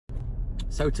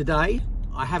So today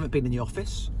I haven't been in the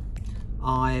office.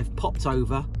 I've popped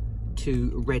over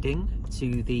to Reading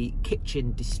to the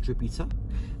kitchen distributor,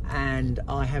 and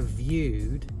I have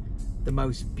viewed the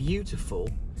most beautiful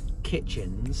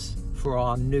kitchens for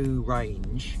our new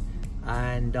range,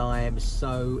 and I am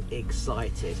so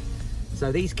excited.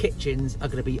 So these kitchens are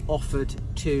going to be offered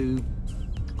to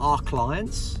our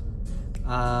clients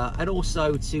and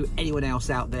also to anyone else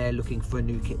out there looking for a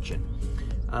new kitchen.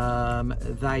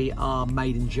 They are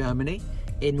made in Germany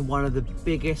in one of the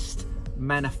biggest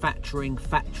manufacturing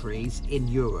factories in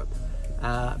Europe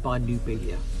by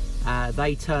Nubelia.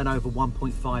 They turn over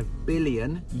 1.5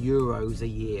 billion euros a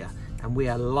year, and we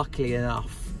are lucky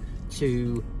enough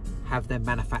to have them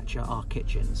manufacture our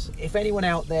kitchens. If anyone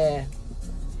out there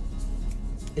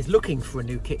is looking for a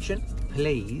new kitchen,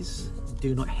 please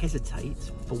do not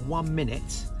hesitate for 1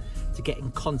 minute to get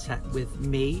in contact with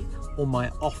me or my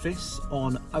office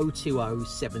on 020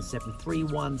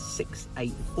 7731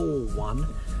 6841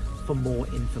 for more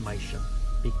information,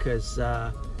 because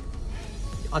I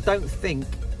don't think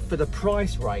for the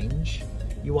price range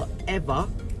you are ever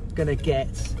going to get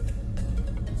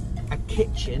a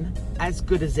kitchen as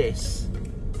good as this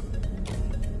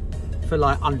for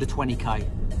like under 20k.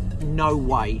 No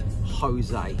way,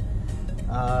 Jose.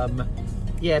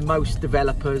 Yeah, most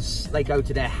developers, they go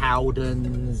to their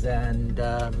Howdens and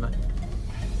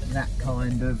that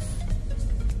kind of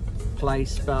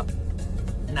place, but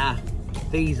nah,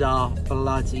 these are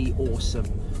bloody awesome.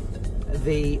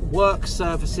 The work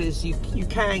surfaces, you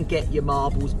can get your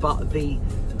marbles, but the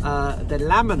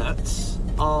laminates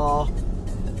are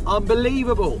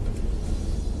unbelievable.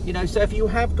 You know, so if you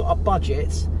have got a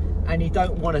budget and you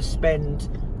don't want to spend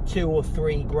 2 or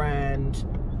 3 grand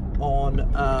on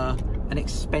an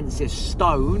expensive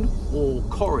stone or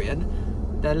corian,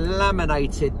 the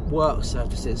laminated work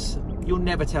surfaces, you'll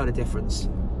never tell the difference.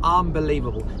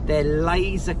 Unbelievable. They're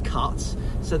laser cut,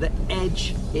 so the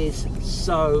edge is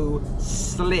so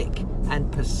slick and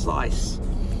precise.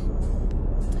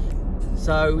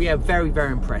 So yeah, very,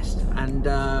 very impressed. And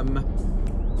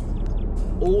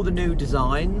all the new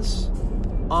designs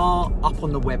are up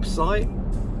on the website,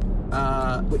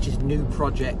 which is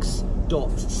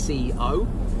newprojects.co.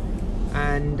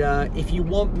 And if you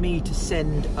want me to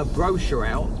send a brochure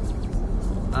out,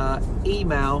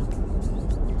 email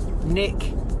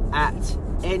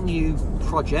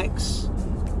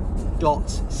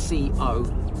nick@nuprojects.co,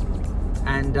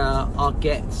 and I'll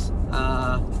get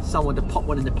someone to pop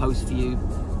one in the post for you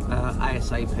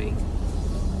ASAP.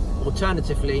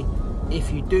 Alternatively,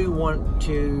 if you do want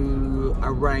to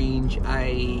arrange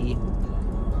a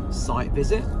site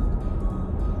visit,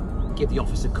 give the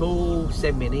office a call,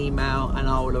 send me an email, and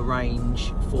I will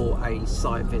arrange for a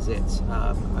site visit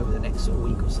over the next sort of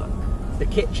week or so. The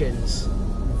kitchens,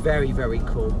 very, very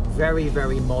cool, very,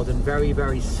 very modern, very,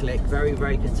 very slick, very,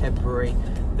 very contemporary.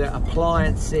 The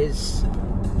appliances,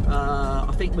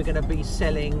 I think we're going to be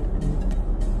selling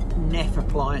Neff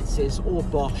appliances or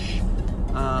Bosch,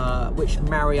 which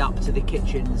marry up to the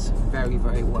kitchens very,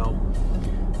 very well.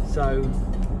 So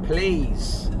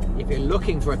please, if you're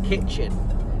looking for a kitchen,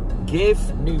 give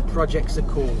New Projects a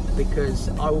call, because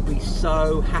I will be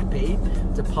so happy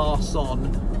to pass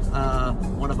on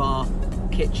one of our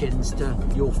kitchens to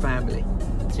your family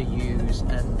to use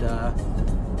and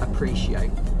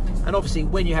appreciate. And obviously,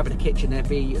 when you're having a kitchen, there'll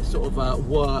be sort of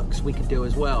works we can do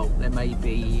as well. There may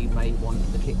be, you may want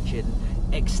the kitchen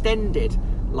extended,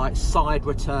 like side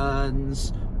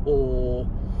returns, or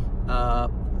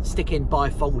stick-in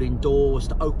bifolding doors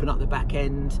to open up the back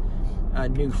end.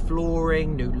 New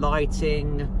flooring, new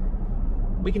lighting,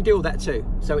 we can do all that too.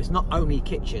 So it's not only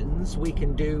kitchens, we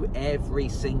can do every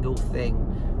single thing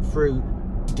through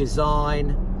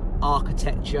design,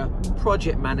 architecture,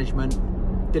 project management,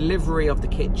 delivery of the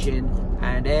kitchen,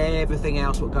 and everything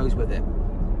else what goes with it.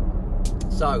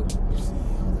 So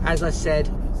as I said,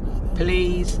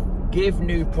 please give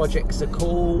New Projects a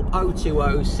call,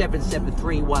 020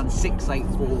 7731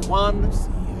 6841,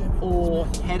 or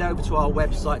head over to our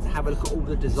website to have a look at all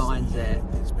the designs there.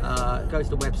 Go to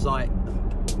the website,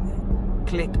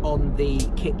 click on the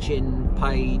kitchen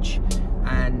page,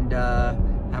 and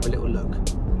have a little look.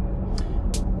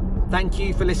 Thank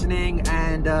you for listening,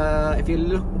 and if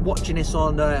you're watching this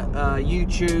on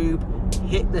YouTube,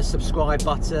 hit the subscribe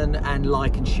button and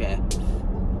like and share.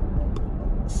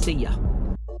 See ya.